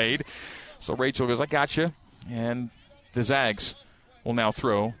just made. So Rachel goes, I got you. And the Zags will now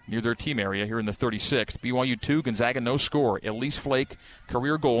throw near their team area here in the 36th. BYU 2, Gonzaga no score. Elise Flake,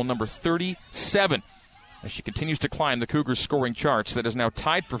 career goal number 37. As she continues to climb the Cougars scoring charts, that is now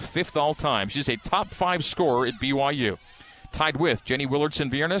tied for 5th all time. She's a top 5 scorer at BYU. Tied with Jenny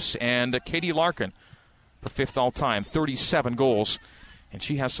Willardson-Viernes and Katie Larkin for 5th all time, 37 goals. And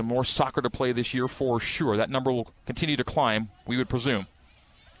she has some more soccer to play this year for sure. That number will continue to climb, we would presume.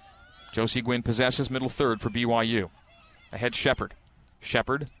 Josie Gwynn possesses middle third for BYU. Ahead Shepard.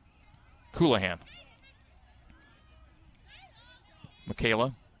 Shepard, Coulihan.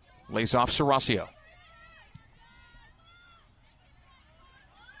 Michaela lays off Serasio.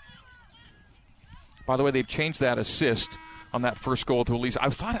 By the way, they've changed that assist on that first goal to Elise. I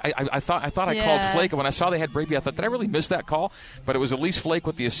thought I called Flake, and when I saw they had Braby, I thought, did I really miss that call? But it was Elise Flake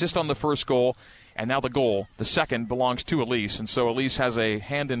with the assist on the first goal, and now the goal, the second, belongs to Elise. And so Elise has a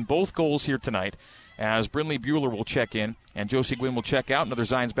hand in both goals here tonight, as Brinley Bueller will check in and Josie Gwynn will check out. Another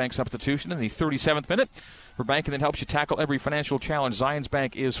Zions Bank substitution in the 37th minute. For banking that helps you tackle every financial challenge, Zions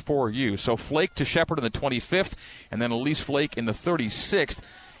Bank is for you. So Flake to Shepard in the 25th, and then Elise Flake in the 36th.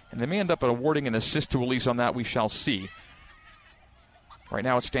 And they may end up awarding an assist to Elise on that. We shall see. Right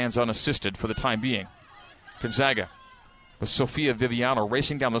now it stands unassisted for the time being. Gonzaga with Sophia Viviano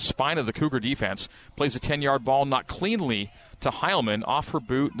racing down the spine of the Cougar defense. Plays a 10-yard ball, not cleanly, to Heilman. Off her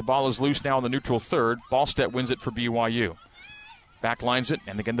boot. The ball is loose now in the neutral third. Ballstedt wins it for BYU. Backlines it,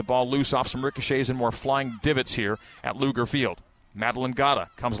 and again the ball loose off some ricochets and more flying divots here at Luger Field. Madeline Gata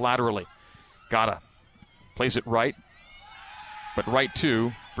comes laterally. Gata plays it right, but right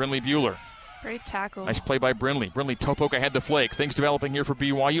to Brinley Bueller. Great tackle. Nice play by Brindley. Brindley toe poke ahead to Flake. Things developing here for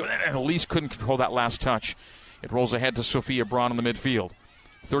BYU. And Elise couldn't control that last touch. It rolls ahead to Sophia Braun in the midfield.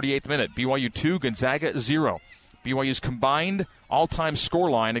 38th minute. BYU 2, Gonzaga 0. BYU's combined all-time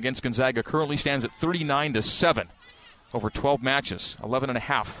scoreline against Gonzaga currently stands at 39-7 over 12 matches,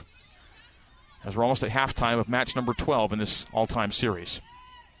 11.5. As we're almost at halftime of match number 12 in this all-time series.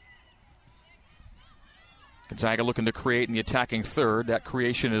 Gonzaga looking to create in the attacking third. That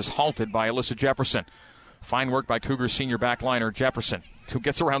creation is halted by Alyssa Jefferson. Fine work by Cougars senior backliner Jefferson, who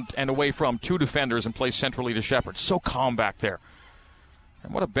gets around and away from 2 defenders and plays centrally to Shepard. So calm back there.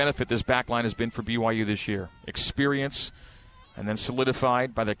 And what a benefit this backline has been for BYU this year. Experience, and then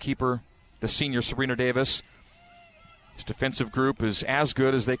solidified by the keeper, the senior Serena Davis. This defensive group is as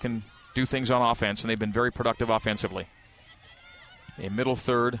good as they can do things on offense, and they've been very productive offensively. A middle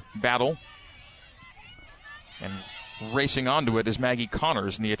third battle. And racing onto it is Maggie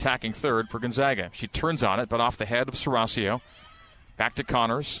Connors in the attacking third for Gonzaga. She turns on it, but off the head of Serasio. Back to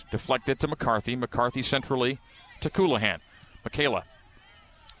Connors. Deflected to McCarthy. McCarthy centrally to Coulihan. Michaela.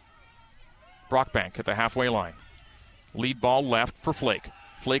 Brockbank at the halfway line. Lead ball left for Flake.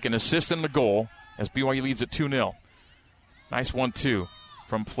 Flake an assist and the goal as BYU leads at 2-0. Nice 1-2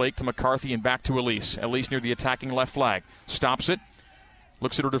 from Flake to McCarthy and back to Elise. Elise near the attacking left flag. Stops it.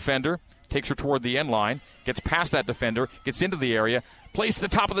 Looks at her defender. Takes her toward the end line. Gets past that defender. Gets into the area. Plays to the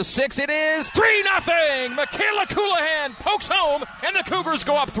top of the 6. It is 3-0. Michaela Coulihan pokes home, and the Cougars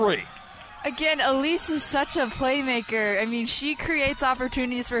go up 3. Again, Elise is such a playmaker. I mean, she creates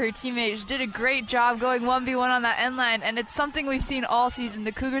opportunities for her teammates. She did a great job going 1v1 on that end line, and it's something we've seen all season.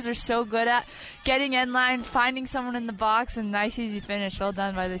 The Cougars are so good at getting end line, finding someone in the box, and nice, easy finish. Well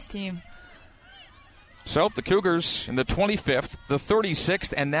done by this team. So the Cougars in the 25th, the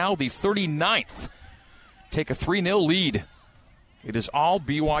 36th, and now the 39th take a 3-0 lead. It is all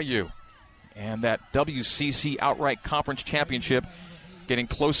BYU. And that WCC Outright Conference Championship getting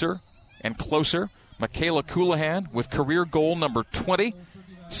closer and closer. Michaela Coulihan with career goal number 20,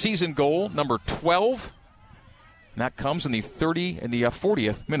 season goal number 12. And that comes in the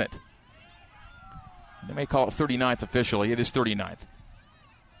 40th minute. They may call it 39th officially. It is 39th.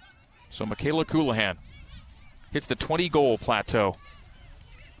 So Michaela Coulihan hits the 20-goal plateau.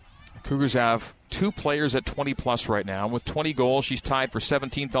 The Cougars have 2 players at 20-plus right now. With 20 goals, she's tied for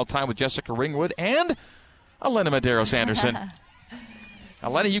 17th all-time with Jessica Ringwood and Elena Medeiros-Anderson.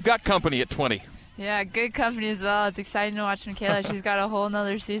 Elena, you've got company at 20. Yeah, good company as well. It's exciting to watch Michaela. She's got a whole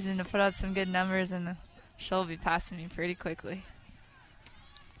nother season to put out some good numbers, and she'll be passing me pretty quickly.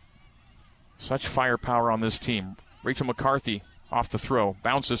 Such firepower on this team. Rachel McCarthy off the throw.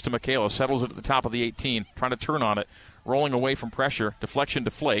 Bounces to Michaela. Settles it at the top of the 18. Trying to turn on it. Rolling away from pressure. Deflection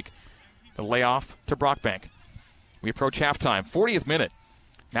to Flake. The layoff to Brockbank. We approach halftime. 40th minute.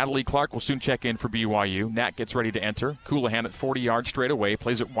 Natalie Clark will soon check in for BYU. Nat gets ready to enter. Coulihan at 40 yards straight away.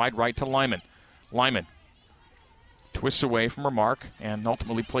 Plays it wide right to Lyman. Lyman twists away from her mark and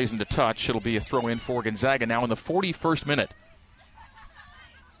ultimately plays into touch. It'll be a throw in for Gonzaga now in the 41st minute.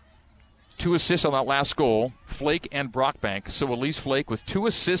 2 assists on that last goal, Flake and Brockbank. So Elise Flake with 2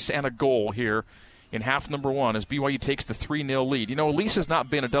 assists and a goal here in half number 1 as BYU takes the 3-0 lead. You know, Elise has not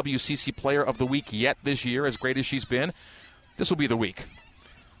been a WCC Player of the Week yet this year, as great as she's been. This will be the week.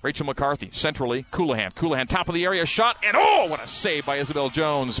 Rachel McCarthy, centrally, Coulihan. Coulihan, top of the area, shot, and oh, what a save by Isabel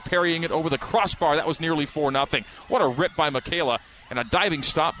Jones, parrying it over the crossbar. That was nearly 4-0. What a rip by Michaela, and a diving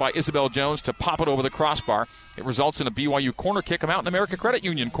stop by Isabel Jones to pop it over the crossbar. It results in a BYU corner kick, a Mountain America Credit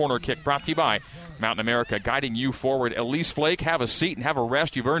Union corner kick, brought to you by Mountain America, guiding you forward. Elise Flake, have a seat and have a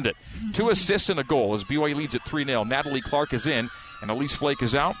rest. You've earned it. 2 assists and a goal as BYU leads at 3-0. Natalie Clark is in, and Elise Flake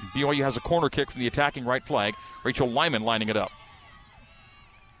is out. BYU has a corner kick from the attacking right flag. Rachel Lyman lining it up.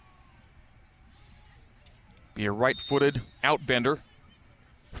 Be a right-footed outbender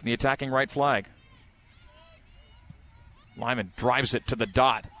from the attacking right flag. Lyman drives it to the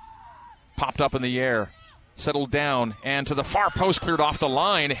dot. Popped up in the air. Settled down and to the far post, cleared off the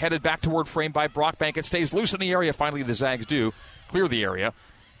line. Headed back toward frame by Brockbank. It stays loose in the area. Finally, the Zags do clear the area.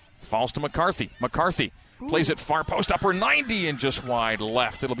 Falls to McCarthy. McCarthy plays it far post, upper 90 and just wide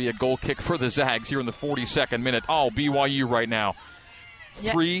left. It'll be a goal kick for the Zags here in the 42nd minute. All BYU right now.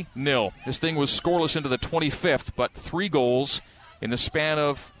 3-0. This thing was scoreless into the 25th, but 3 goals in the span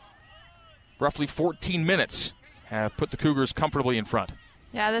of roughly 14 minutes have put the Cougars comfortably in front.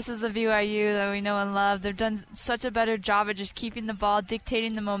 Yeah, this is the BYU that we know and love. They've done such a better job at just keeping the ball,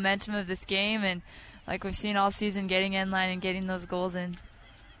 dictating the momentum of this game, and like we've seen all season, getting in line and getting those goals in.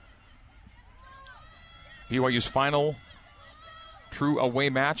 BYU's final true away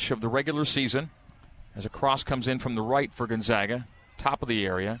match of the regular season as a cross comes in from the right for Gonzaga. Top of the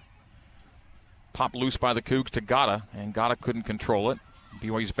area. Popped loose by the Cougs to Gata, and Gata couldn't control it.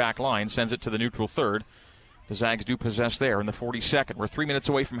 BYU's back line sends it to the neutral third. The Zags do possess there in the 42nd. We're 3 minutes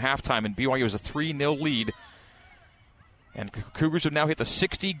away from halftime, and BYU has a 3-0 lead. And Cougars have now hit the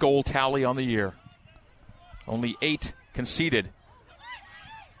 60-goal tally on the year. Only 8 conceded.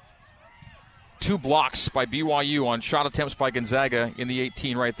 2 blocks by BYU on shot attempts by Gonzaga in the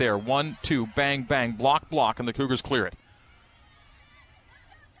 18 right there. 1, 2, bang, bang, block, block, and the Cougars clear it.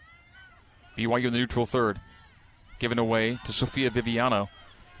 BYU in the neutral third. Given away to Sophia Viviano.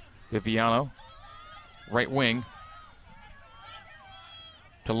 Viviano, right wing,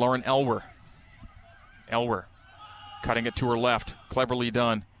 to Lauren Elwer. Elwer cutting it to her left. Cleverly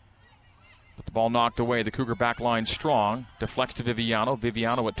done. But the ball knocked away. The Cougar back line strong. Deflects to Viviano.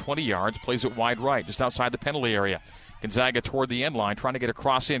 Viviano at 20 yards. Plays it wide right, just outside the penalty area. Gonzaga toward the end line, trying to get a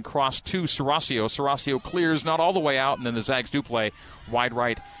cross in. Cross to Serasio. Serasio clears, not all the way out, and then the Zags do play wide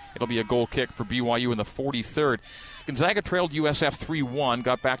right. It'll be a goal kick for BYU in the 43rd. Gonzaga trailed USF 3-1,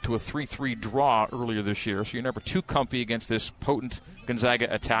 got back to a 3-3 draw earlier this year, so you're never too comfy against this potent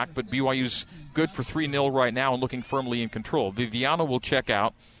Gonzaga attack, but BYU's good for 3-0 right now and looking firmly in control. Viviano will check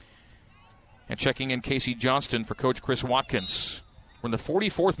out, and checking in Casey Johnston for Coach Chris Watkins. We're in the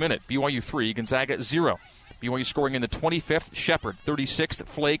 44th minute, BYU 3, Gonzaga 0. BYU scoring in the 25th, Shepard, 36th,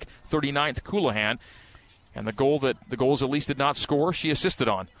 Flake, 39th, Coulihan, and the goals Elise did not score, she assisted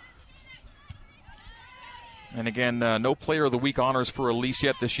on. And again, no Player of the Week honors for Elise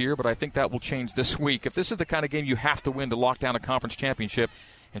yet this year, but I think that will change this week. If this is the kind of game you have to win to lock down a conference championship,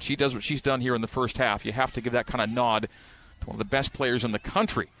 and she does what she's done here in the first half, you have to give that kind of nod to one of the best players in the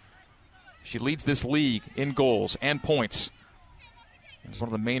country. She leads this league in goals and points. It's one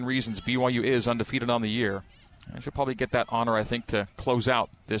of the main reasons BYU is undefeated on the year. And she'll probably get that honor, I think, to close out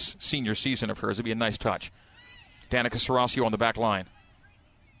this senior season of hers. It'd be a nice touch. Danica Serasio on the back line.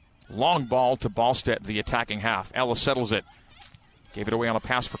 Long ball to Ballstedt, the attacking half. Ella settles it. Gave it away on a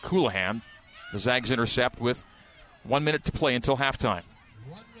pass for Coulihan. The Zags intercept with 1 minute to play until halftime.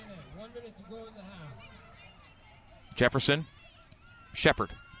 1 minute to go in the half. Jefferson. Shepard.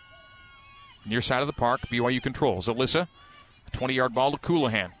 Near side of the park, BYU controls. Alyssa, a 20-yard ball to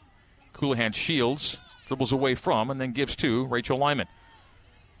Coulihan. Coulihan shields, dribbles away from, and then gives to Rachel Lyman.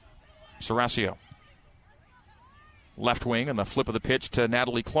 Serasio. Left wing and the flip of the pitch to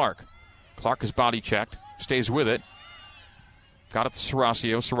Natalie Clark. Clark is body checked, stays with it. Got it to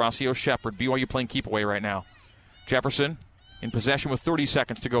Serasio. Serasio, Shepard. BYU playing keep away right now. Jefferson in possession with 30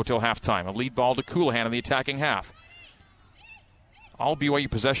 seconds to go till halftime. A lead ball to Coulihan in the attacking half. All BYU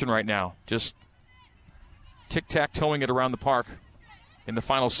possession right now. Just tic-tac-toeing it around the park in the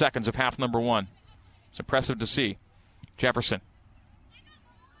final seconds of half number 1. It's impressive to see. Jefferson.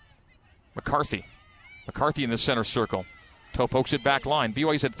 McCarthy in the center circle. Toe pokes it back line.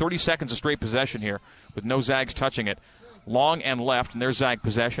 BYU's had 30 seconds of straight possession here with no Zags touching it. Long and left, and there's Zag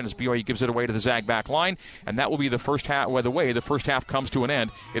possession as BYU gives it away to the Zag back line, and that will be the first half. By the way, the first half comes to an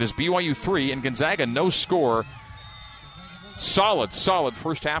end. It is BYU 3 and Gonzaga no score. Solid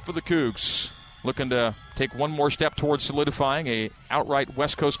first half for the Cougs. Looking to take one more step towards solidifying a outright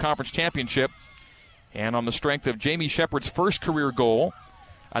West Coast Conference championship. And on the strength of Jamie Shepard's first career goal,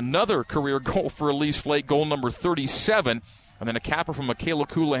 another career goal for Elise Flake, goal number 37, and then a capper from Michaela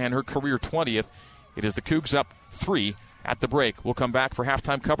Coulihan, her career 20th. It is the Cougs up 3 at the break. We'll come back for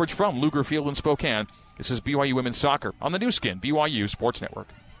halftime coverage from Luger Field in Spokane. This is BYU Women's Soccer on the new skin, BYU Sports Network.